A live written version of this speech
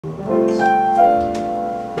When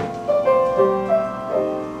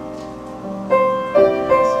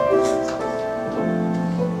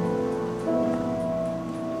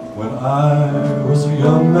I was a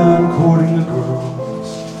young man courting the girls,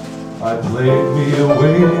 I played me a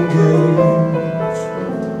waiting game.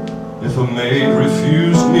 If a maid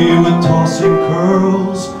refused me with tossing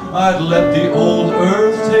curls, I'd let the old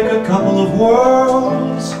earth take a couple of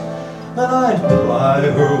whirls, and I'd ply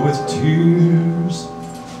her with tears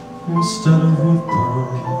instead of with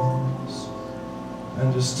pearls.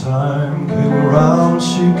 And as time came around,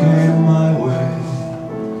 she came my way.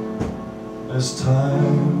 As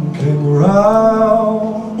time came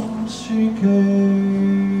around, she came.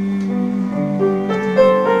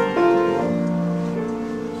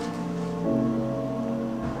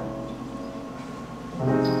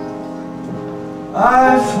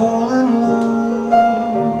 I fall in love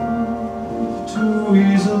too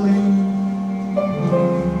easily.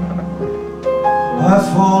 I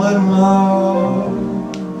fall in love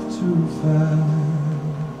too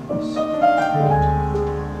fast.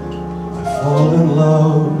 I fall in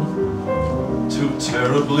love too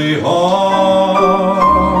terribly hard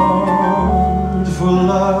for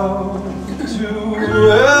love to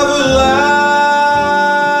ever last.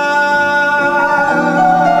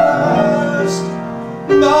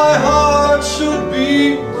 My heart should be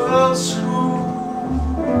well schooled,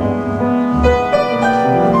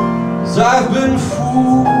 'cause I've been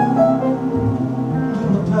fooled in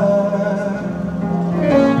the past.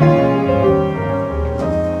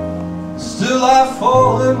 Still I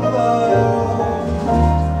fall in love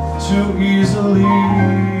too easily.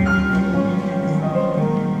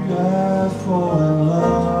 I fall in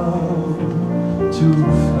love too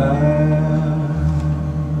fast.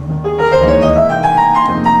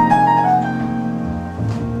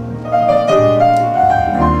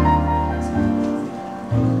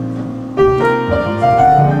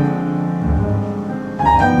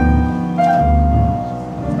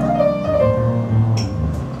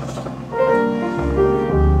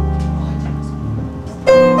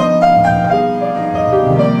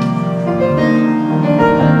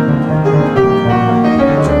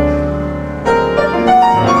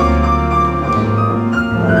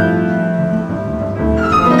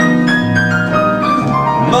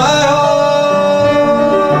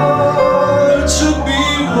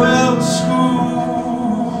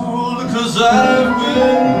 I've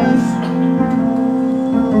been through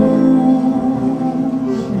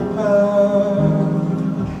the past.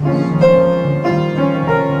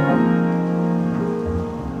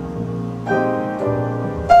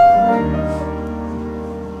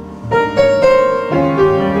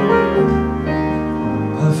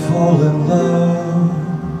 I fall in love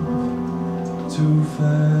too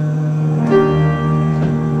fast.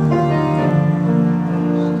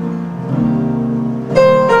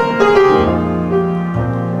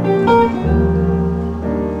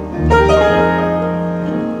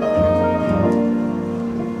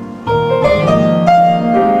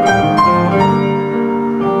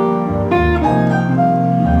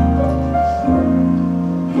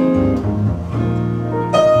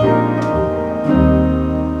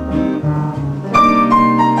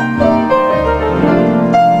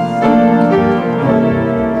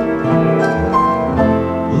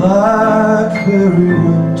 Blackberry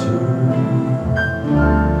winter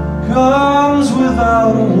comes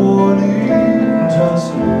without a warning,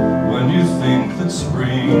 just when you think that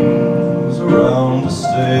spring's around to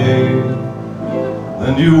stay.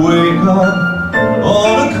 Then you wake up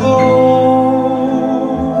on a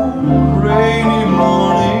cold, rainy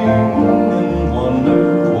morning and wonder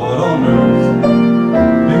what on earth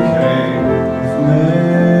became of me.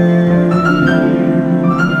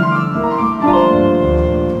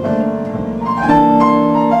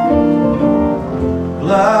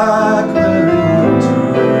 Blackberry winter,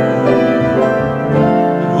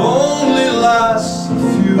 it only lasts a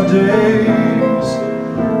few days,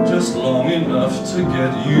 just long enough to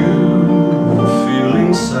get you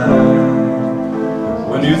feeling sad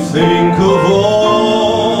when you think of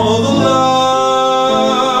all the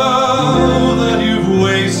love that you've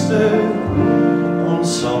wasted on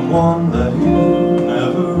someone that you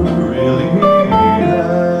never really had.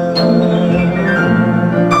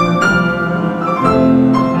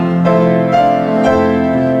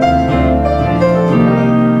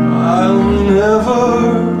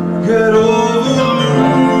 Get over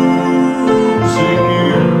losing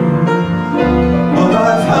you, but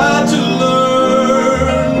I've had to learn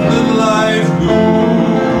that life goes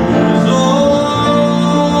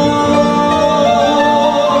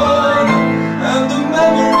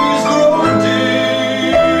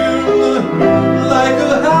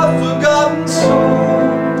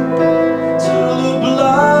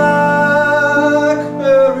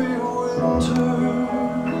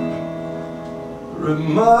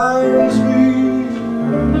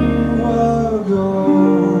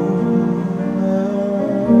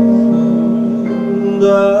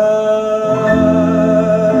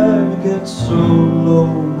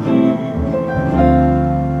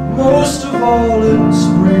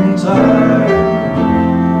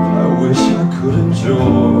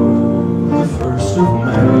enjoy the 1st of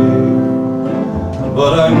May,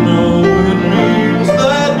 but I know it means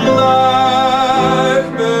that blackberry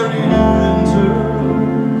winter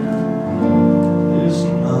is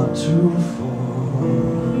not too far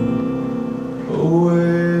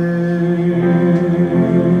away.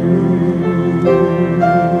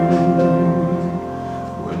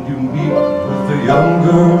 When you meet with the young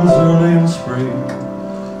girls early in spring,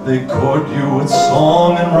 they court you with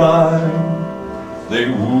song and rhyme. They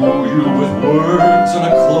woo you with words and a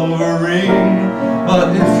clover ring. But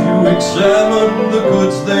if you examine the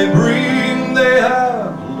goods they bring, they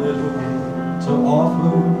have little to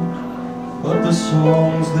offer but the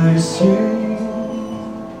songs they sing,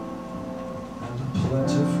 and a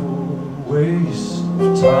plentiful waste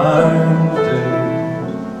of time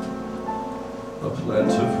today. A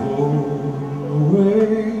plentiful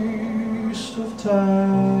waste of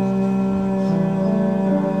time.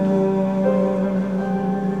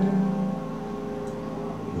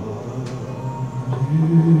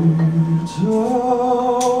 It's a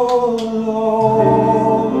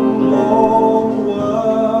long, long while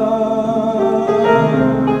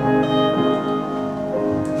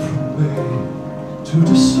from May to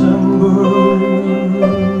December.